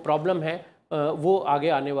की जो प्रॉब्लम है वो आगे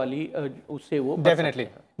आने वाली उससे वो definitely.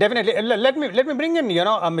 Let me bring in,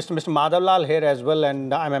 Mr. Madhav Lal here as well,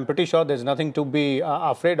 and I'm pretty sure there's nothing to be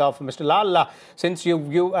afraid of. Mr. Lal, since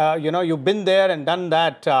you've been there and done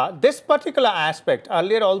that, this particular aspect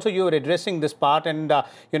earlier also you were addressing this part, and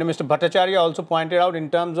Mr. Bhattacharya also pointed out in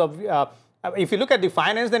terms of if you look at the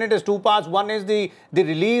finance, then it is two parts. One is the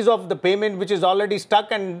release of the payment which is already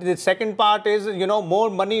stuck, and the second part is more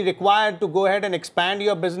money required to go ahead and expand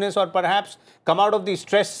your business or perhaps come out of the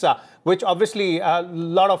stress which obviously a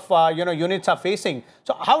lot of units are facing.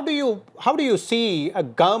 So how do you see a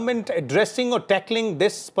government addressing or tackling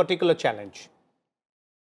this particular challenge?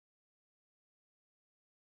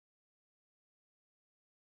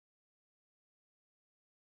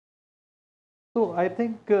 So I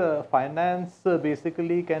think finance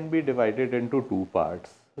basically can be divided into two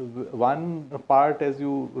parts. One part, as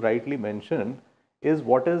you rightly mentioned, is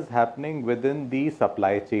what is happening within the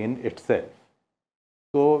supply chain itself.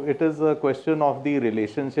 So it is a question of the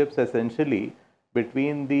relationships essentially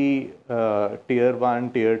between the tier 1,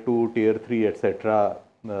 tier 2, tier 3, etc.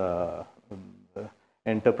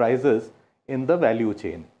 Enterprises in the value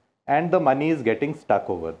chain, and the money is getting stuck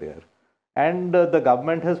over there. And the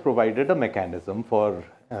government has provided a mechanism for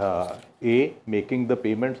making the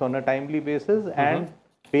payments on a timely basis, and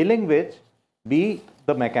failing which, B,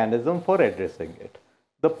 the mechanism for addressing it.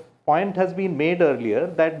 The point has been made earlier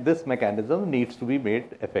that this mechanism needs to be made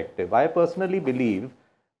effective. I personally believe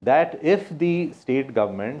that if the state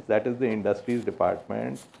governments, that is the industries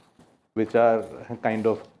department, which are kind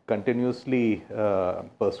of continuously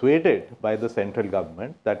persuaded by the central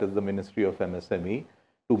government, that is the Ministry of MSME,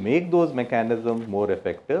 to make those mechanisms more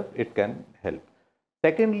effective, it can help.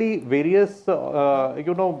 Secondly, various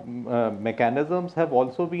mechanisms have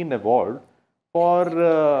also been evolved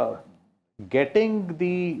for getting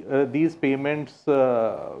these payments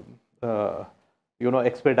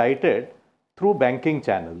expedited through banking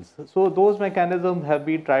channels. So those mechanisms have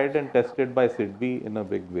been tried and tested by SIDBI in a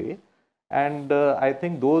big way, and I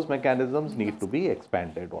think those mechanisms need to be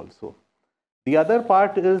expanded also. The other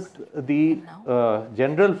part is the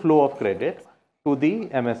general flow of credit to the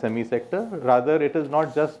MSME sector. Rather, it is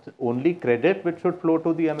not just only credit which should flow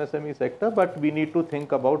to the MSME sector, but we need to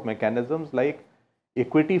think about mechanisms like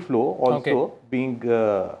equity flow also being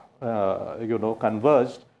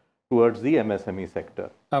converged towards the MSME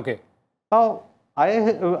sector. Okay. Now,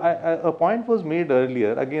 a point was made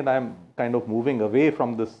earlier. Again, I'm kind of moving away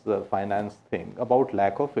from this finance thing about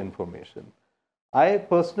lack of information. I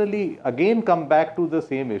personally again come back to the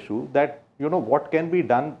same issue that what can be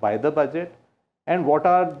done by the budget and what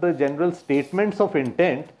are the general statements of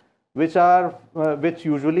intent which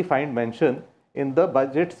usually find mention in the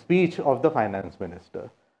budget speech of the finance minister.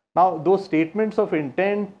 Now, those statements of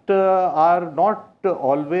intent are not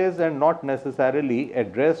always and not necessarily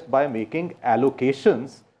addressed by making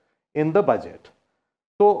allocations in the budget.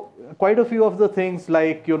 So, quite a few of the things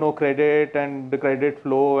like, credit and the credit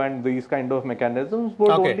flow and these kind of mechanisms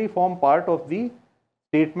would only form part of the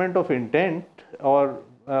statement of intent or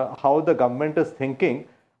how the government is thinking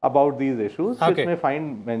about these issues, which may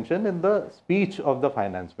find mention in the speech of the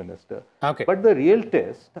finance minister. But the real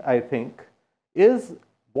test, I think, is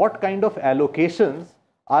what kind of allocations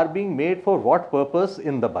are being made for what purpose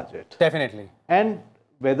in the budget. Definitely. And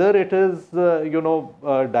whether it is,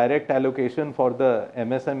 direct allocation for the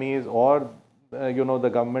MSMEs or, the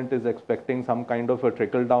government is expecting some kind of a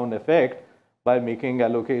trickle-down effect by making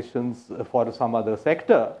allocations for some other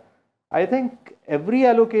sector, I think every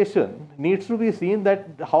allocation needs to be seen that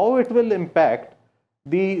how it will impact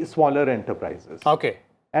the smaller enterprises. Okay.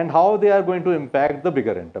 And how they are going to impact the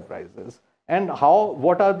bigger enterprises. And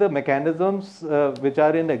what are the mechanisms which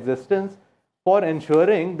are in existence for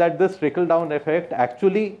ensuring that this trickle-down effect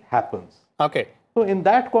actually happens. Okay. So in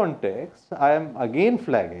that context, I am again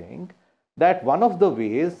flagging that one of the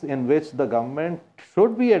ways in which the government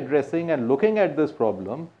should be addressing and looking at this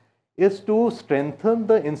problem is to strengthen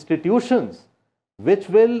the institutions which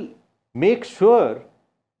will make sure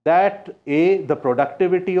that A, the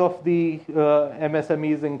productivity of the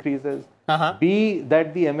MSMEs increases, B,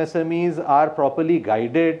 that the MSMEs are properly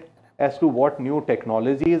guided as to what new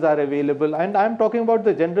technologies are available. And I'm talking about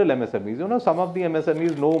the general MSMEs. Some of the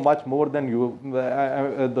MSMEs know much more than you,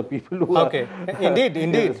 the people who are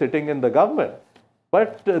indeed. sitting in the government.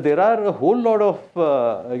 But there are a whole lot of,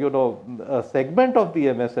 a segment of the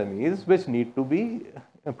MSMEs which need to be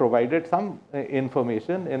provided some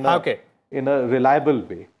information in a reliable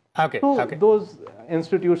way. Those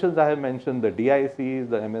institutions I have mentioned, the DICs,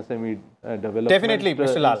 the MSME Development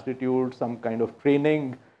Institute, some kind of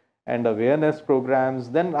training and awareness programs.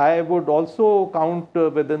 Then I would also count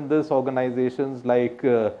within this organizations like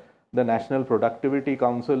the National Productivity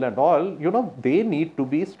Council and all, they need to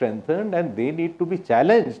be strengthened and they need to be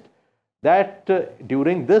challenged that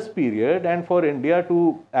during this period and for India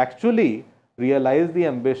to actually realize the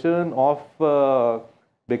ambition of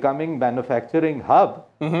becoming manufacturing hub,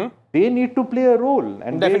 they need to play a role,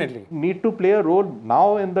 and they need to play a role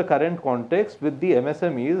now in the current context with the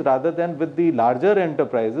MSMEs rather than with the larger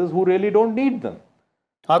enterprises who really don't need them.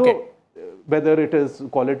 So, whether it is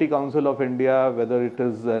Quality Council of India, whether it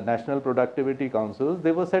is National Productivity Councils,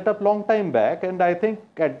 they were set up long time back, and I think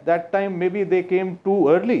at that time maybe they came too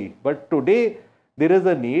early. But today there is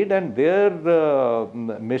a need, and their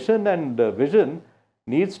mission and vision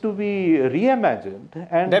needs to be reimagined.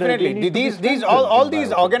 And definitely, all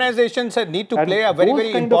these organizations need to play a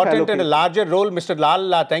very important and a larger role. Mr.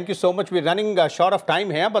 Lal, thank you so much. We're running short of time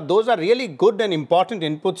here, but those are really good and important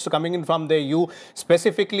inputs coming in from you,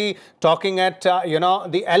 specifically talking at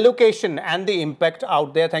the allocation and the impact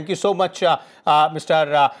out there. Thank you so much,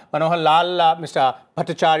 Mr. Manohar Lal, Mr.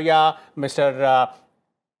 Bhattacharya, Mr.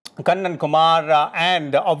 Kannan Kumar,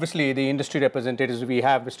 and obviously the industry representatives. We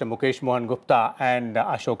have Mr. Mukesh Mohan Gupta and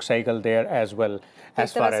Ashok Saigal there as well.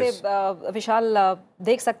 As far as विशाल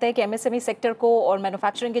देख सकते हैं कि MSME sector को और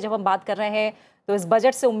manufacturing की जब हम बात कर रहे हैं तो इस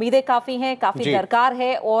बजट से उम्मीदें काफ़ी हैं, काफ़ी दरकार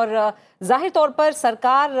है, और जाहिर तौर पर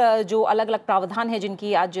सरकार जो अलग अलग प्रावधान है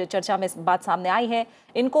जिनकी आज चर्चा में बात सामने आई है,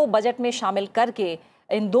 इनको बजट में शामिल करके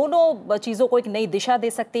इन दोनों चीज़ों को एक नई दिशा दे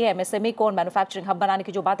सकती है। एमएसएमई को और मैन्युफैक्चरिंग हब बनाने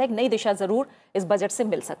की जो बात है, एक नई दिशा ज़रूर इस बजट से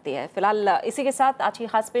मिल सकती है। फिलहाल इसी के साथ आज की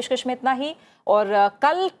खास पेशकश में इतना ही, और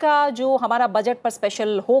कल का जो हमारा बजट पर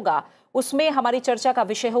स्पेशल होगा उसमें हमारी चर्चा का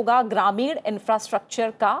विषय होगा ग्रामीण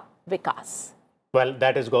इंफ्रास्ट्रक्चर का विकास। Well,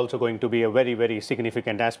 that is also going to be a very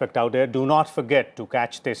significant aspect out there. Do not forget to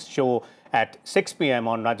catch this show at 6 p.m.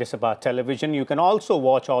 on Rajya Sabha television. You can also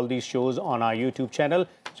watch all these shows on our YouTube channel.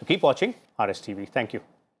 So keep watching RSTV. Thank you.